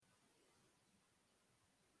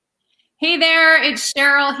Hey there, it's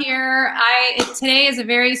Cheryl here. Today is a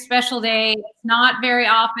very special day. It's not very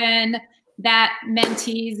often that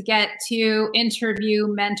mentees get to interview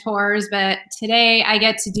mentors, but today I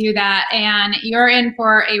get to do that. And you're in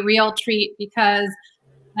for a real treat because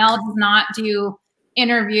Mel does not do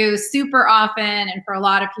interviews super often and for a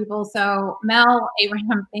lot of people. So Mel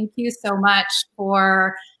Abraham, thank you so much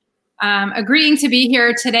for agreeing to be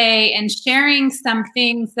here today and sharing some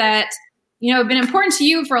things that have been important to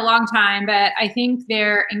you for a long time, but I think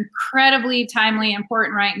they're incredibly timely and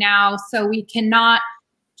important right now. So we cannot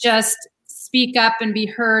just speak up and be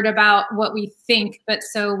heard about what we think, but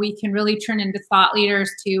so we can really turn into thought leaders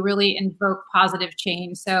to really invoke positive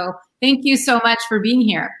change. So thank you so much for being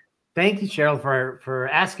here. Thank you, Cheryl, for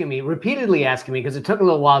repeatedly asking me, because it took a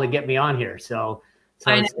little while to get me on here. So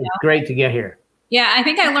it's great to get here. Yeah, I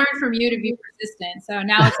think I learned from you to be persistent. So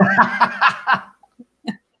now it's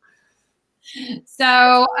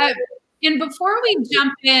So, and before we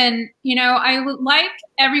jump in, I would like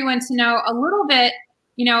everyone to know a little bit,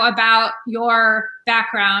 about your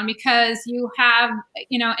background, because you have,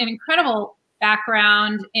 an incredible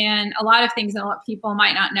background in a lot of things that a lot of people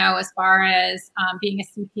might not know, as far as being a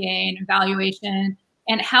CPA and evaluation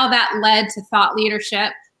and how that led to thought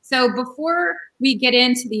leadership. So before we get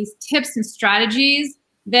into these tips and strategies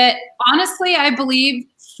that honestly, I believe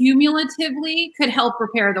cumulatively could help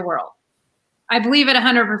repair the world. I believe it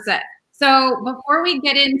 100%. So before we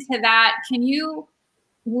get into that, can you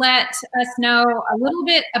let us know a little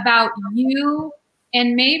bit about you,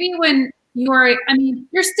 and maybe when you're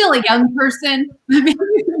still a young person.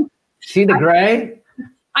 See the gray?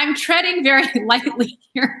 I'm treading very lightly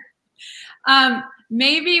here.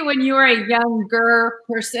 Maybe when you were a younger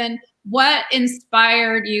person, what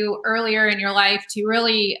inspired you earlier in your life to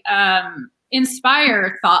really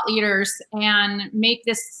inspire thought leaders and make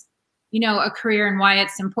this a career, and why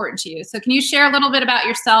it's important to you? So can you share a little bit about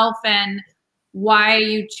yourself and why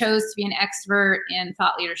you chose to be an expert in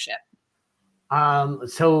thought leadership?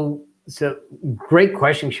 So great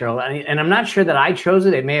question, Cheryl. And I'm not sure that I chose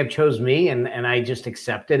it. It may have chose me, and I just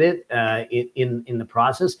accepted it in the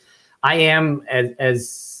process. I am,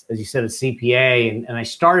 as you said, a CPA, and I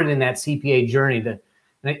started in that CPA journey.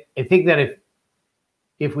 And I think that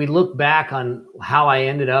if we look back on how I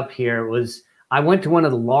ended up here, I went to one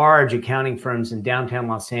of the large accounting firms in downtown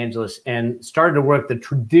Los Angeles and started to work the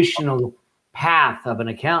traditional path of an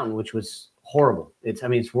accountant, which was horrible.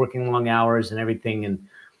 It's working long hours and everything.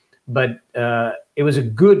 But it was a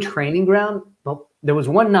good training ground. But there was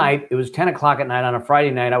one night, it was 10 o'clock at night on a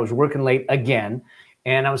Friday night. I was working late again,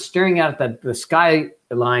 and I was staring out at the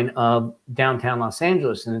skyline of downtown Los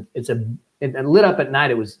Angeles. And it lit up at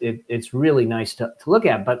night. It's really nice to look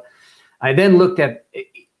at. But I then looked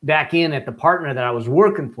back in at the partner that I was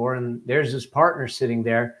working for, and there's this partner sitting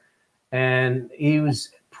there, and he was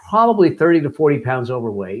probably 30 to 40 pounds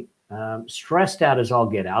overweight, stressed out as all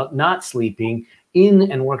get out, not sleeping,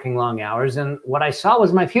 in and working long hours. And what I saw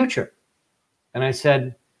was my future. And I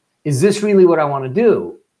said, is this really what I want to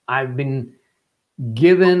do? I've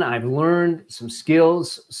learned some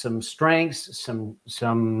skills, some strengths,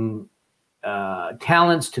 some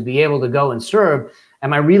talents to be able to go and serve.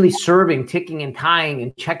 Am I really serving, ticking and tying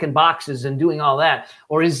and checking boxes and doing all that?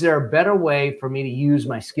 Or is there a better way for me to use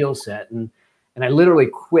my skill set? And I literally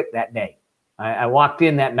quit that day. I walked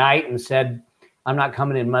in that night and said, I'm not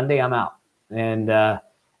coming in Monday, I'm out. And I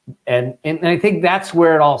think that's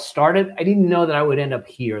where it all started. I didn't know that I would end up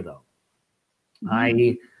here, though.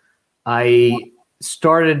 Mm-hmm.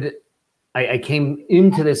 I came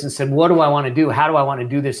into this and said, what do I want to do? How do I want to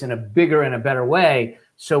do this in a bigger and a better way?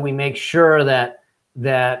 So we make sure that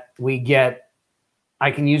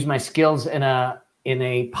I can use my skills in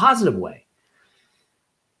a positive way.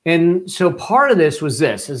 And so part of this was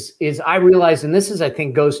I realized, and this is, I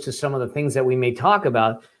think, goes to some of the things that we may talk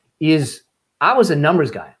about, is I was a numbers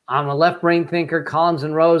guy. I'm a left brain thinker, columns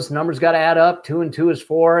and rows, numbers got to add up, 2 and 2 is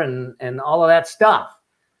 4, and all of that stuff.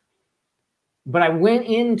 But I went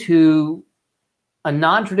into a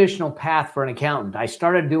non-traditional path for an accountant. I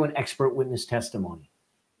started doing expert witness testimony.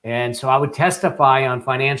 And so I would testify on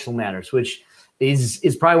financial matters, which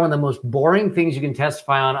is probably one of the most boring things you can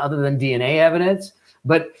testify on, other than DNA evidence.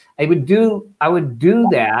 But I would do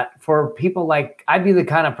that for people like, I'd be the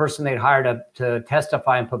kind of person they'd hire to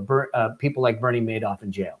testify and put people like Bernie Madoff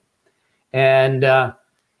in jail. And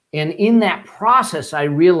in that process, I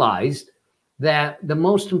realized that the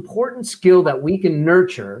most important skill that we can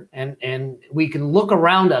nurture, and we can look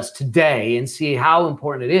around us today and see how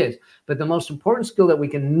important it is, but the most important skill that we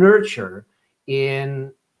can nurture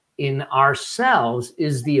in ourselves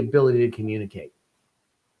is the ability to communicate.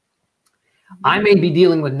 I may be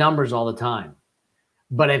dealing with numbers all the time,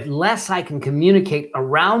 but unless I can communicate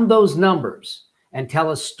around those numbers and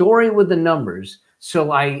tell a story with the numbers,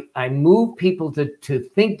 so I move people to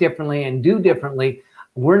think differently and do differently,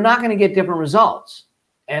 we're not going to get different results.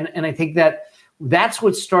 And I think that's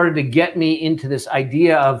what started to get me into this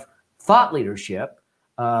idea of thought leadership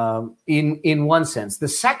in one sense. The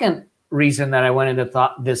second reason that I went into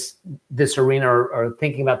this arena or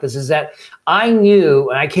thinking about this is that I knew,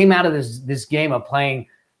 and I came out of this game of playing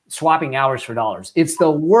swapping hours for dollars. It's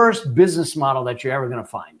the worst business model that you're ever going to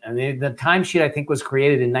find. I mean, the timesheet I think was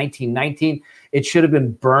created in 1919. It should have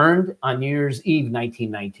been burned on New Year's Eve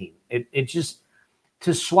 1919. It just,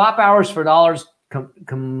 to swap hours for dollars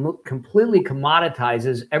completely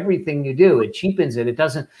commoditizes everything you do. It cheapens it. It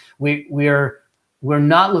doesn't. We're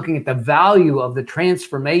not looking at the value of the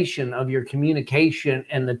transformation of your communication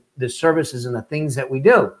and the services and the things that we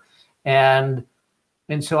do. And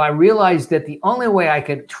so I realized that the only way I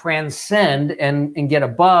could transcend and get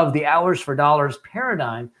above the hours for dollars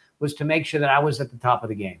paradigm was to make sure that I was at the top of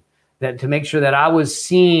the game, that to make sure that I was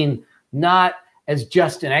seen not as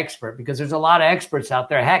just an expert, because there's a lot of experts out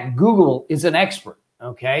there. Heck, Google is an expert,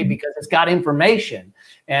 okay, because it's got information.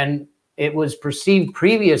 And it was perceived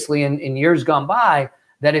previously in years gone by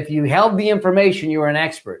that if you held the information, you were an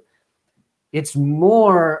expert. It's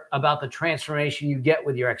more about the transformation you get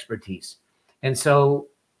with your expertise. And so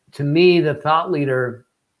to me, the thought leader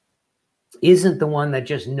isn't the one that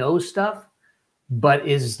just knows stuff, but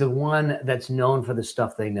is the one that's known for the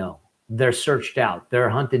stuff they know. They're searched out, they're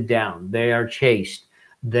hunted down, they are chased,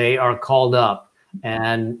 they are called up,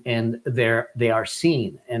 and they are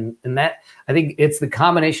seen. And that, I think it's the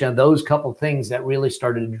combination of those couple things that really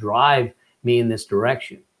started to drive me in this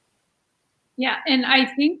direction. Yeah, and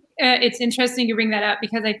I think it's interesting you bring that up,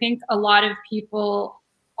 because I think a lot of people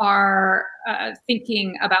are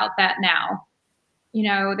thinking about that now. You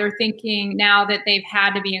know, they're thinking now that they've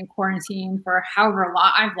had to be in quarantine for however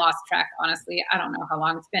long. I've lost track, honestly. I don't know how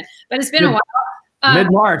long it's been, but it's been a while.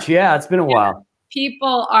 Mid-March, yeah, it's been a while.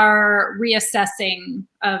 People are reassessing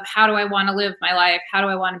of how do I want to live my life? How do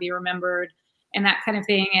I want to be remembered? And that kind of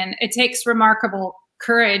thing. And it takes remarkable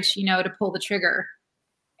courage, you know, to pull the trigger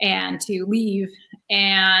and to leave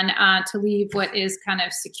what is kind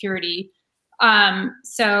of security.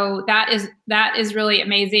 So that is really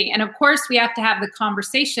amazing. And of course we have to have the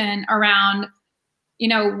conversation around, you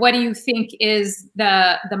know, what do you think is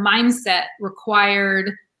the mindset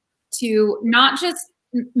required to not just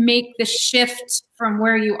make the shift from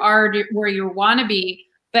where you are to where you want to be,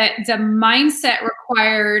 but the mindset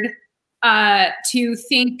required to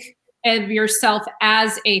think of yourself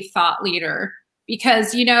as a thought leader.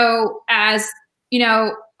 Because, you know, as you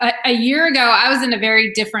know, a year ago, I was in a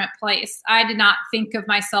very different place. I did not think of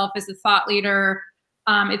myself as a thought leader.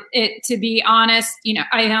 To be honest, you know,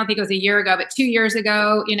 I don't think it was a year ago, but 2 years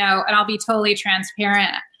ago, you know, and I'll be totally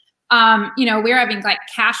transparent. You know, we're having like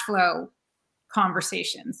cash flow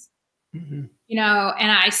conversations, you know,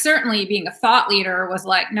 and I certainly, being a thought leader, was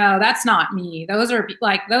like, no, that's not me. Those are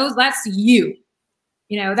like that's you.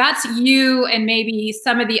 You know, that's you and maybe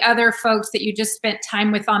some of the other folks that you just spent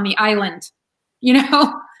time with on the island, you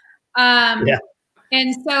know? Yeah.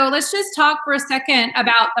 And so let's just talk for a second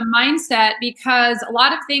about the mindset, because a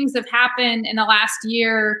lot of things have happened in the last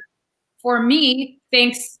year for me,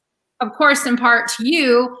 thanks, of course, in part to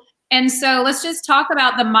you. And so let's just talk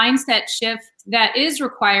about the mindset shift that is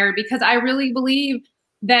required, because I really believe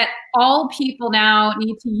that all people now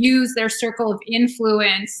need to use their circle of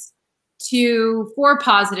influence for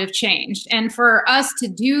positive change. And for us to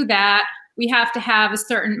do that, we have to have a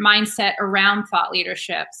certain mindset around thought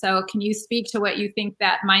leadership. So can you speak to what you think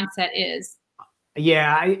that mindset is?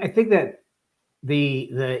 Yeah, I think that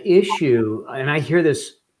the issue, and I hear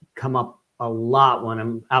this come up a lot when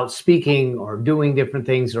I'm out speaking or doing different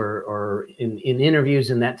things or in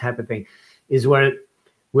interviews and that type of thing, is where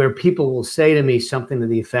people will say to me something to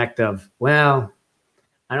the effect of, well,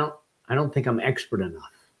 I don't think I'm expert enough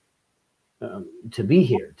to be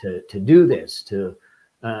here, to do this, to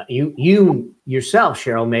you yourself,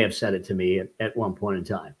 Cheryl, may have said it to me at one point in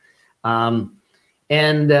time.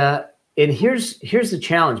 And here's the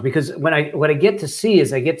challenge, because what I get to see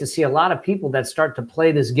is I get to see a lot of people that start to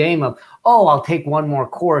play this game of, oh, I'll take one more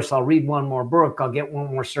course, I'll read one more book, I'll get one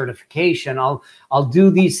more certification, I'll do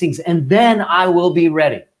these things, and then I will be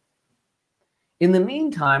ready. In the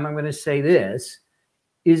meantime, I'm going to say this,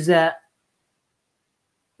 is that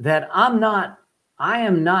I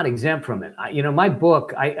am not exempt from it. My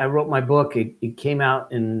book, I wrote my book. It came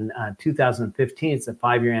out in 2015. It's a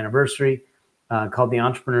 5-year anniversary, called The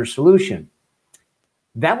Entrepreneur Solution.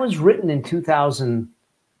 That was written in 2000.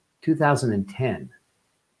 2010.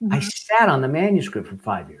 I sat on the manuscript for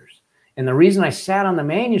 5 years. And the reason I sat on the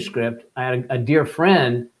manuscript, I had a dear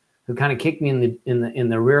friend who kind of kicked me in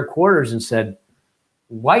the rear quarters and said,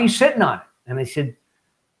 "Why are you sitting on it?" And I said,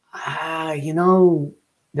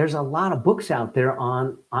 there's a lot of books out there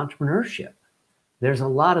on entrepreneurship. There's a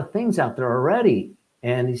lot of things out there already.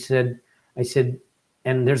 And I said,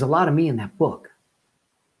 and there's a lot of me in that book.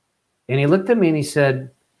 And he looked at me and he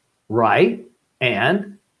said, "Right.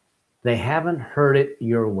 And they haven't heard it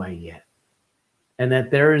your way yet. And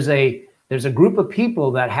that there's a group of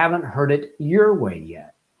people that haven't heard it your way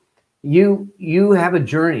yet. You have a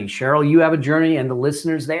journey, Cheryl, you have a journey, and the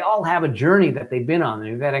listeners, they all have a journey that they've been on.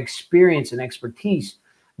 They've got experience and expertise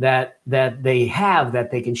that they have that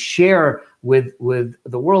they can share with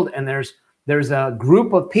the world. And there's a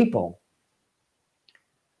group of people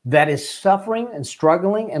that is suffering and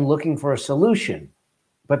struggling and looking for a solution,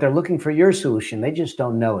 but they're looking for your solution. They just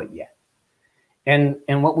don't know it yet. And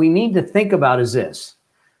what we need to think about is this.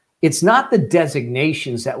 It's not the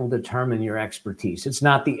designations that will determine your expertise. It's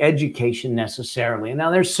not the education necessarily. And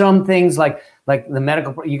now there's some things like the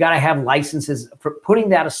medical, you got to have licenses. For putting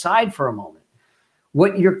that aside for a moment,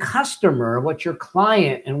 what your customer, what your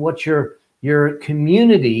client, and what your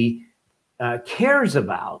community cares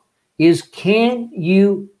about is, can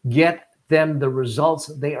you get them the results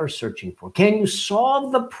they are searching for? Can you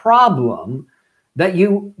solve the problem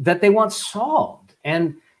that they want solved?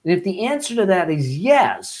 And if the answer to that is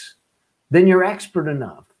yes, then you're expert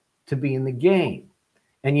enough to be in the game.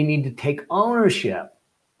 And you need to take ownership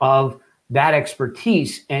of that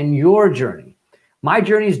expertise and your journey. My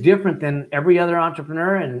journey is different than every other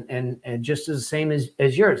entrepreneur and just as the same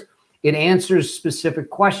as yours. It answers specific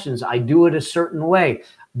questions. I do it a certain way.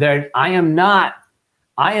 I am not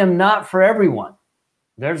for everyone.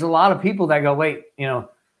 There's a lot of people that go, wait, I'm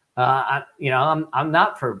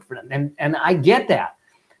not for them. And I get that.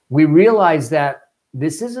 We realize that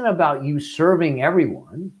this isn't about you serving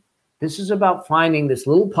everyone. This is about finding this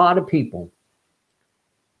little pot of people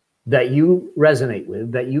that you resonate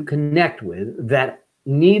with, that you connect with, that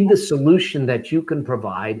need the solution that you can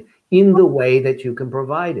provide in the way that you can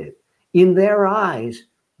provide it. In their eyes,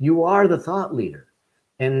 you are the thought leader.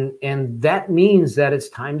 And that means that it's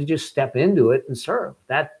time to just step into it and serve.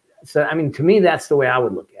 To me, that's the way I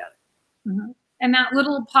would look at it. Mm-hmm. And that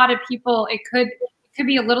little pot of people, it could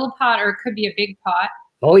be a little pot or it could be a big pot.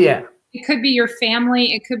 Oh, yeah. It could be your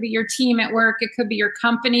family. It could be your team at work. It could be your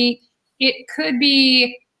company. It could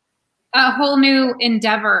be a whole new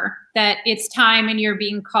endeavor that it's time and you're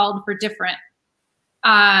being called for different.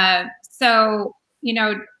 I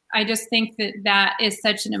just think that is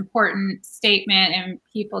such an important statement, and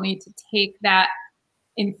people need to take that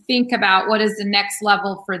and think about what is the next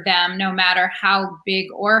level for them, no matter how big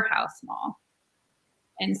or how small.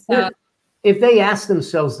 And so if they ask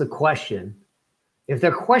themselves the question, if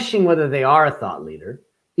they're questioning whether they are a thought leader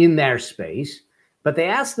in their space, but they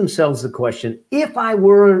ask themselves the question, if I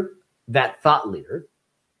were that thought leader,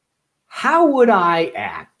 how would I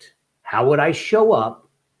act? How would I show up?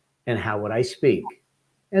 And how would I speak?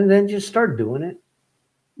 And then just start doing it.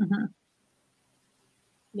 Mm-hmm.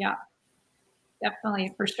 Yeah,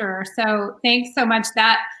 definitely, for sure. So thanks so much.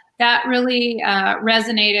 That really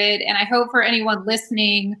resonated. And I hope for anyone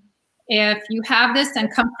listening, if you have this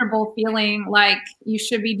uncomfortable feeling like you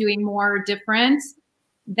should be doing more different,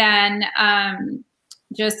 then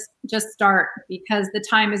just start, because the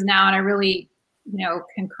time is now. And I really,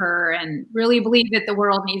 concur and really believe that the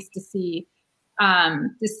world needs to see to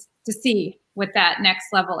see what that next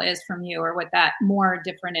level is from you, or what that more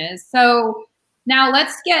different is. So now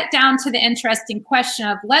let's get down to the interesting question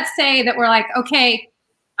of, let's say that we're like, okay,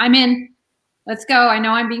 I'm in, let's go. I know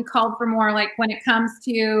I'm being called for more. Like when it comes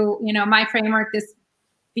to, my framework, this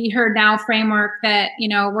Be Heard Now framework that,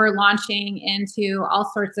 we're launching into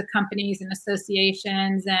all sorts of companies and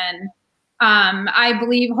associations. And I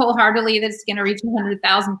believe wholeheartedly that it's going to reach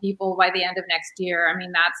 100,000 people by the end of next year. I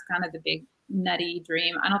mean, that's kind of the big nutty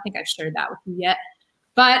dream. I don't think I've shared that with you yet,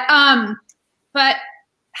 but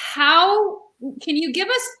how can you give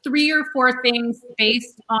us 3 or 4 things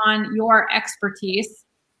based on your expertise,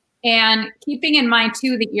 and keeping in mind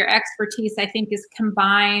too that your expertise, I think, is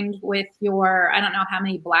combined with your, I don't know how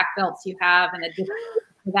many black belts you have and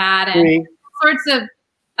that and sorts of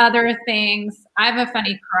other things. I have a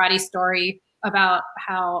funny karate story about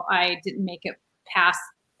how I didn't make it past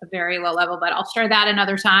a very low level, but I'll share that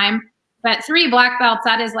another time. But 3 black belts,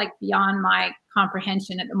 that is like beyond my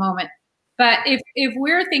comprehension at the moment. But if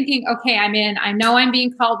we're thinking, okay, I'm in, I know I'm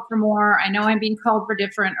being called for more, I know I'm being called for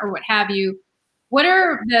different, or what have you, what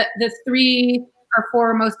are the 3 or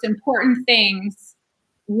 4 most important things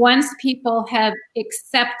once people have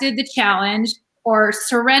accepted the challenge or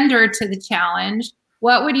surrendered to the challenge,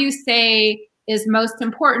 what would you say is most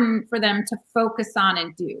important for them to focus on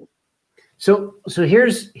and do? So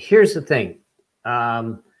here's the thing.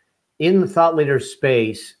 In the thought leader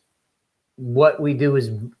space, what we do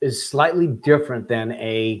is slightly different than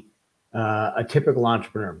a typical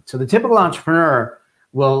entrepreneur. So the typical entrepreneur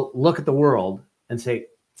will look at the world and say,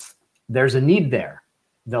 there's a need there.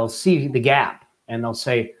 They'll see the gap and they'll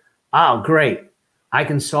say, oh, great, I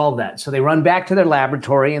can solve that. So they run back to their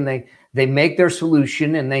laboratory and they make their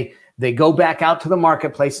solution, and they go back out to the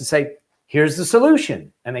marketplace and say, here's the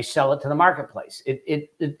solution, and they sell it to the marketplace.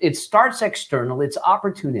 It starts external, it's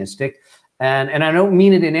opportunistic, and I don't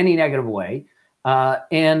mean it in any negative way,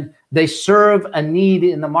 and they serve a need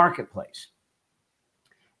in the marketplace.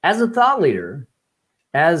 As a thought leader,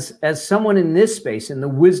 as someone in this space, in the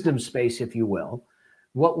wisdom space, if you will,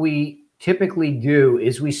 what we typically do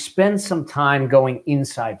is we spend some time going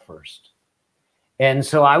inside first. And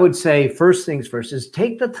so I would say first things first is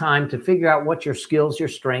take the time to figure out what your skills, your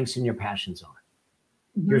strengths, and your passions are.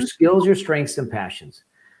 Mm-hmm. Your skills, your strengths, and passions.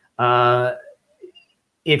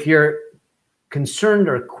 If you're concerned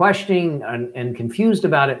or questioning and confused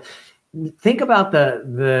about it, think about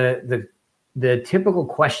the typical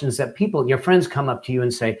questions that your friends come up to you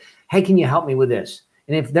and say, hey, can you help me with this?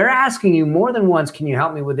 And if they're asking you more than once, can you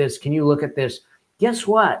help me with this? Can you look at this? Guess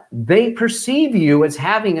what? They perceive you as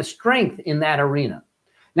having a strength in that arena.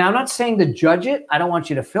 Now, I'm not saying to judge it. I don't want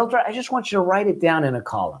you to filter it. I just want you to write it down in a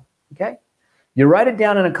column, okay? You write it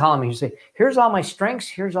down in a column and you say, here's all my strengths,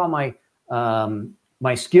 here's all my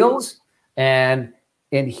my skills, and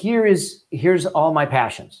here's all my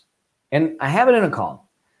passions. And I have it in a column.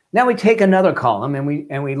 Now we take another column and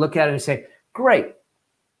we look at it and say, great.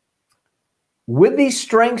 With these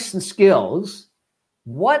strengths and skills,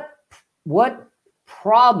 what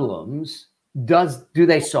problems do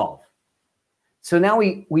they solve? So now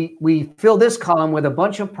we fill this column with a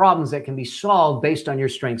bunch of problems that can be solved based on your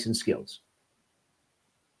strengths and skills.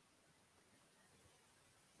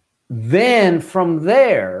 Then from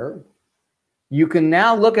there, you can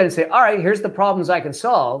now look at it and say, all right, here's the problems I can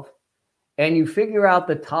solve. And you figure out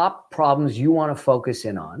the top problems you want to focus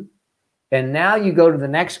in on. And now you go to the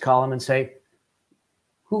next column and say,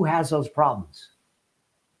 who has those problems?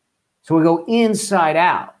 So we go inside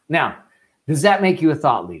out. Now, does that make you a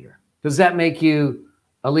thought leader? Does that make you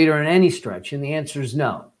a leader in any stretch? And the answer is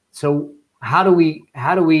no. So how do we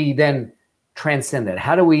then transcend that?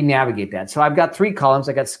 How do we navigate that? So I've got three columns.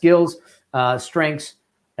 I got skills, strengths,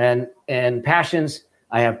 and passions.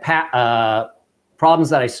 I have problems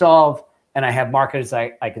that I solve, and I have markets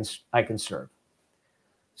I can serve.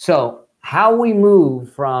 So how we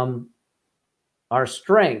move from our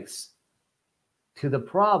strengths to the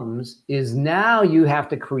problems is now you have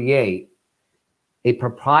to create a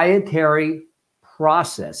proprietary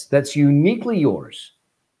process that's uniquely yours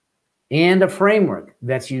and a framework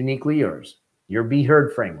that's uniquely yours. Your Be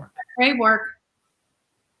Heard framework. Framework.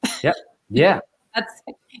 Yep. Yeah. That's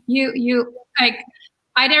you like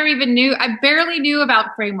I barely knew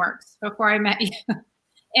about frameworks before I met you.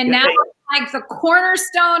 And now it's like the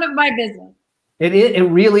cornerstone of my business. It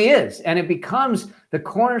really is. And it becomes the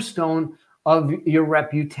cornerstone of your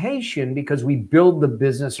reputation because we build the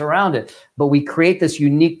business around it. But we create this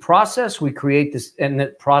unique process. We create this, and the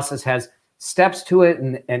process has steps to it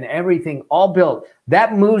and everything all built.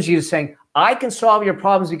 That moves you to saying, I can solve your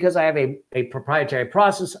problems because I have a proprietary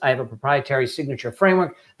process. I have a proprietary signature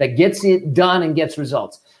framework that gets it done and gets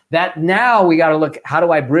results. That now we got to look, how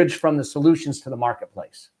do I bridge from the solutions to the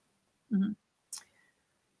marketplace? Mm-hmm.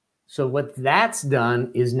 So what that's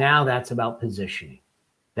done is now that's about positioning.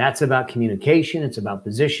 That's about communication. It's about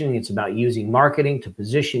positioning. It's about using marketing to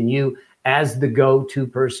position you as the go-to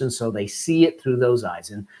person so they see it through those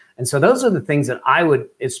eyes. And so those are the things that I would,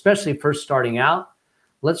 especially first starting out,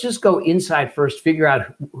 let's just go inside first, figure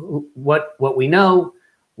out what we know,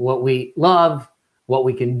 what we love, what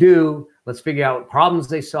we can do. Let's figure out what problems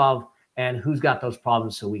they solve and who's got those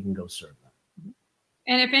problems so we can go serve them.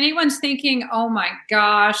 And if anyone's thinking, oh my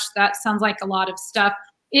gosh, that sounds like a lot of stuff.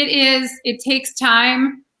 It takes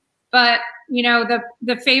time, but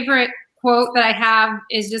the favorite quote that I have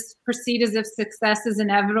is just proceed as if success is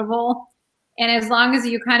inevitable. And as long as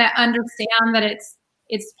you kind of understand that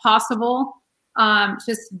it's possible,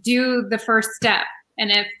 just do the first step. And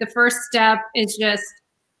if the first step is just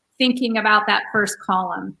thinking about that first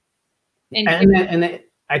column. And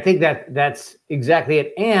I think that's exactly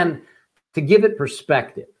it. And to give it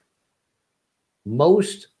perspective,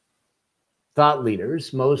 most thought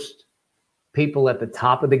leaders, most people at the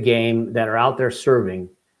top of the game that are out there serving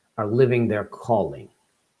are living their calling.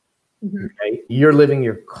 Okay? You're living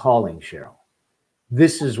your calling, Cheryl.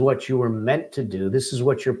 This is what you were meant to do. This is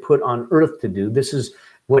what you're put on earth to do. This is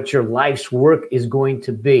what your life's work is going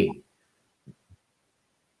to be.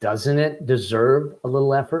 Doesn't it deserve a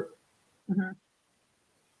little effort? Mm-hmm.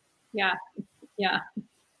 Yeah. Yeah.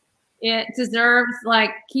 It deserves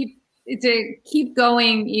to keep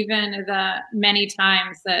going, even the many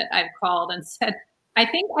times that I've called and said, I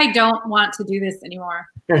think I don't want to do this anymore.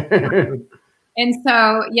 And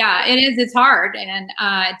so, yeah, it is. It's hard, and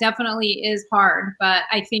it definitely is hard. But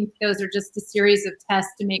I think those are just a series of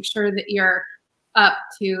tests to make sure that you're up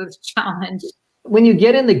to the challenge. When you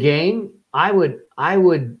get in the game, I would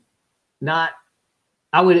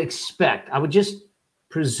just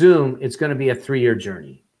presume it's going to be a 3-year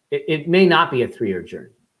journey. It may not be a 3-year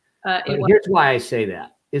journey. Here's why I say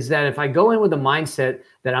that, is that if I go in with a mindset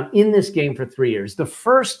that I'm in this game for 3 years, the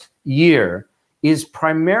first year is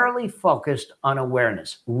primarily focused on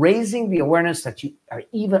awareness, raising the awareness that you are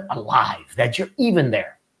even alive, that you're even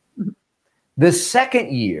there. Mm-hmm. The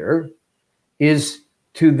second year is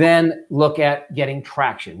to then look at getting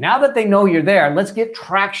traction. Now that they know you're there, let's get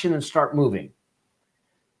traction and start moving.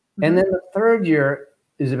 Mm-hmm. And then the third year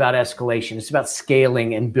is about escalation. It's about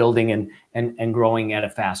scaling and building and growing at a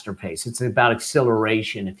faster pace. It's about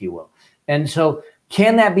acceleration, if you will. And so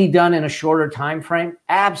can that be done in a shorter time frame?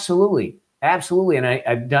 Absolutely. Absolutely. And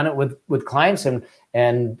I've done it with clients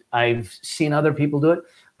and I've seen other people do it.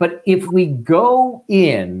 But if we go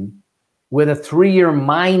in with a 3-year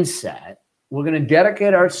mindset, we're going to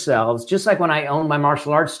dedicate ourselves, just like when I owned my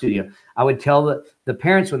martial arts studio, I would tell the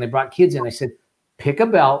parents when they brought kids in, I said, pick a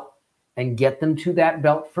belt and get them to that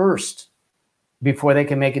belt first before they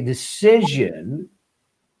can make a decision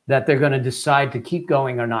that they're going to decide to keep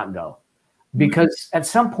going or not go. Because at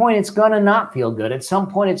some point it's going to not feel good. At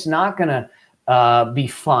some point it's not going to be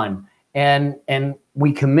fun. And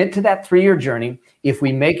we commit to that 3-year journey. If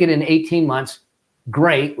we make it in 18 months,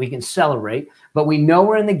 great, we can celebrate. But we know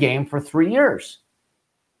we're in the game for 3 years.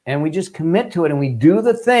 And we just commit to it and we do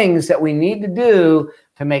the things that we need to do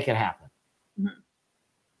to make it happen. Mm-hmm.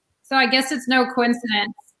 So I guess it's no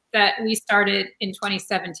coincidence that we started in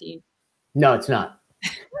 2017. No, it's not.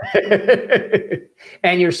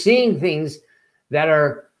 And you're seeing things that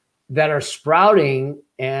are sprouting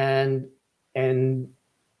and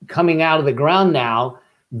coming out of the ground now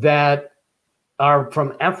that are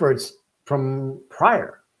from efforts from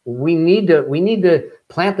prior. We need to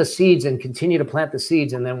plant the seeds and continue to plant the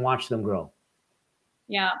seeds and then watch them grow.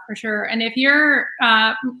 Yeah, for sure. And if you're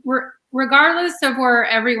regardless of where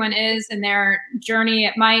everyone is in their journey,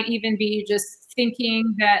 it might even be just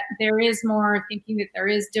thinking that there is more, thinking that there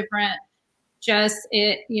is different. Just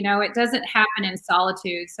it doesn't happen in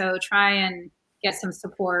solitude. So try and get some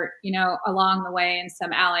support, along the way, and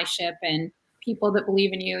some allyship and people that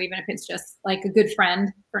believe in you, even if it's just like a good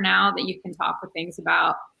friend for now that you can talk with things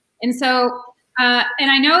about. And so, and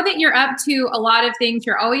I know that you're up to a lot of things.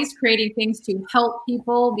 You're always creating things to help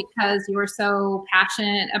people because you are so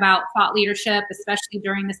passionate about thought leadership, especially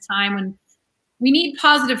during this time when we need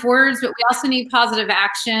positive words, but we also need positive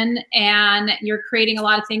action. And you're creating a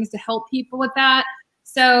lot of things to help people with that.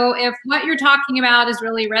 So if what you're talking about is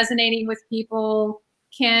really resonating with people,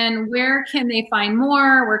 where can they find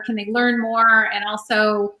more? Where can they learn more? And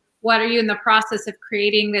also, what are you in the process of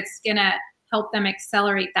creating that's going to help them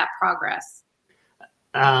accelerate that progress?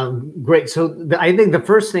 Great. So I think the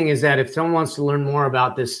first thing is that if someone wants to learn more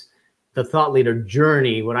about the thought leader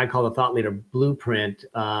journey, what I call the thought leader blueprint,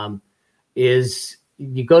 is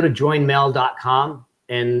you go to joinmel.com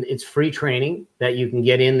and it's free training that you can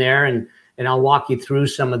get in there and I'll walk you through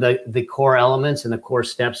some of the core elements and the core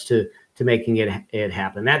steps to making it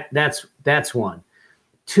happen. That's one.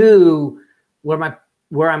 Two,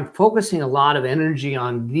 where I'm focusing a lot of energy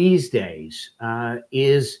on these days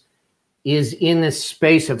is in the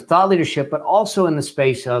space of thought leadership, but also in the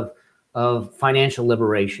space of financial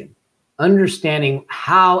liberation. Understanding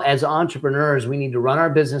how, as entrepreneurs, we need to run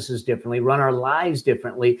our businesses differently, run our lives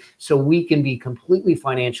differently, so we can be completely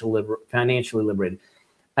financially liberated.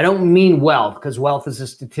 I don't mean wealth, because wealth is a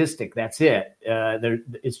statistic. That's it.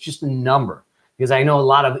 It's just a number. Because I know a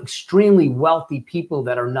lot of extremely wealthy people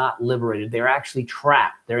that are not liberated. They're actually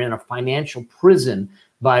trapped. They're in a financial prison.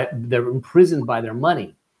 They're imprisoned by their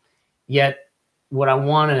money. Yet, what I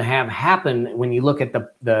want to have happen when you look at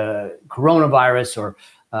the coronavirus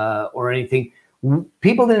or anything,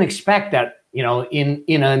 people didn't expect that, in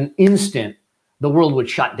an instant, the world would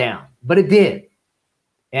shut down, but it did.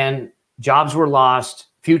 And jobs were lost,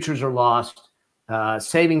 futures are lost,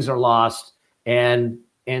 savings are lost, and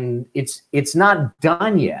it's not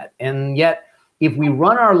done yet. And yet if we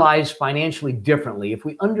run our lives financially differently, if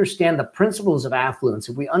we understand the principles of affluence,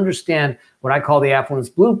 if we understand what I call the affluence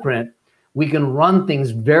blueprint, we can run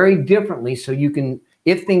things very differently. So you can,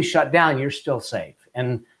 if things shut down, you're still safe.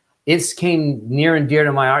 And it's came near and dear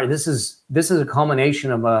to my heart. This is a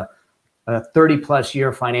culmination of a 30 plus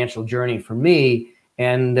year financial journey for me.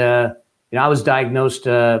 And I was diagnosed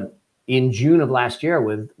in June of last year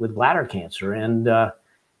with bladder cancer, and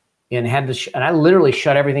had to and I literally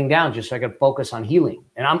shut everything down just so I could focus on healing.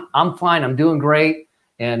 And I'm fine. I'm doing great.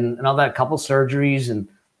 And I've had a couple surgeries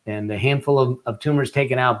and a handful of tumors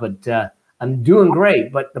taken out, but I'm doing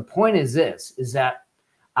great. But the point is this, is that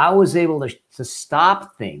I was able to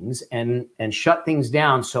stop things and shut things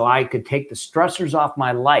down so I could take the stressors off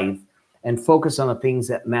my life and focus on the things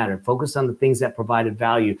that mattered, focus on the things that provided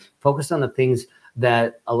value, focus on the things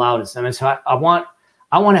that allowed us. And so I want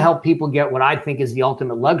to help people get what I think is the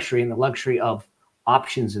ultimate luxury, and the luxury of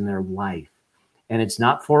options in their life. And it's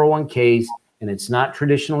not 401ks, and it's not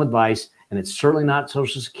traditional advice, and it's certainly not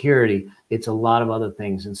Social Security. It's a lot of other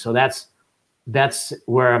things. And so that's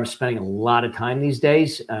where I'm spending a lot of time these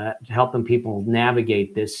days, helping people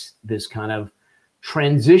navigate this kind of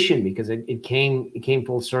transition, because it came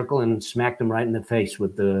full circle and smacked them right in the face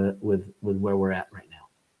with where we're at right now.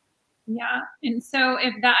 Yeah. And so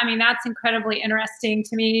that's incredibly interesting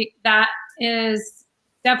to me. That is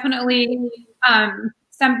definitely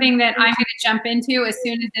something that I'm going to jump into as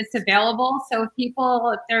soon as it's available. So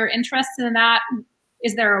if they're interested in that,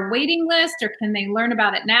 is there a waiting list, or can they learn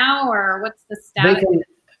about it now, or what's the status?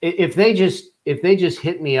 If they just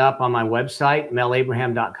hit me up on my website,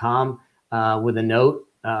 melabraham.com, with a note,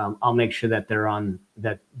 I'll make sure that they're on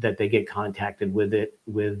that they get contacted with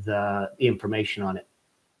the information on it.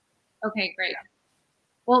 Okay, great.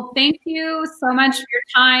 Well, thank you so much for your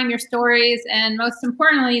time, your stories, and most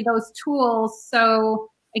importantly, those tools. So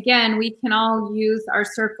again, we can all use our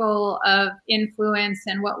circle of influence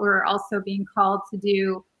and what we're also being called to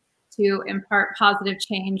do to impart positive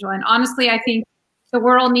change. And honestly, I think the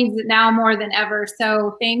world needs it now more than ever.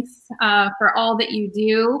 So thanks for all that you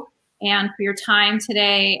do and for your time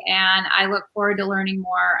today. And I look forward to learning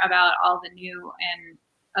more about all the new and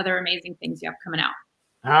other amazing things you have coming out.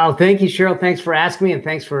 Oh, thank you, Cheryl. Thanks for asking me, and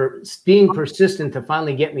thanks for being persistent to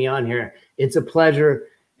finally get me on here. It's a pleasure,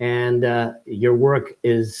 and your work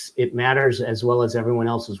it matters, as well as everyone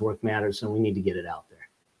else's work matters, and we need to get it out there.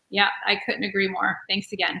 Yeah, I couldn't agree more.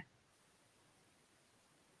 Thanks again.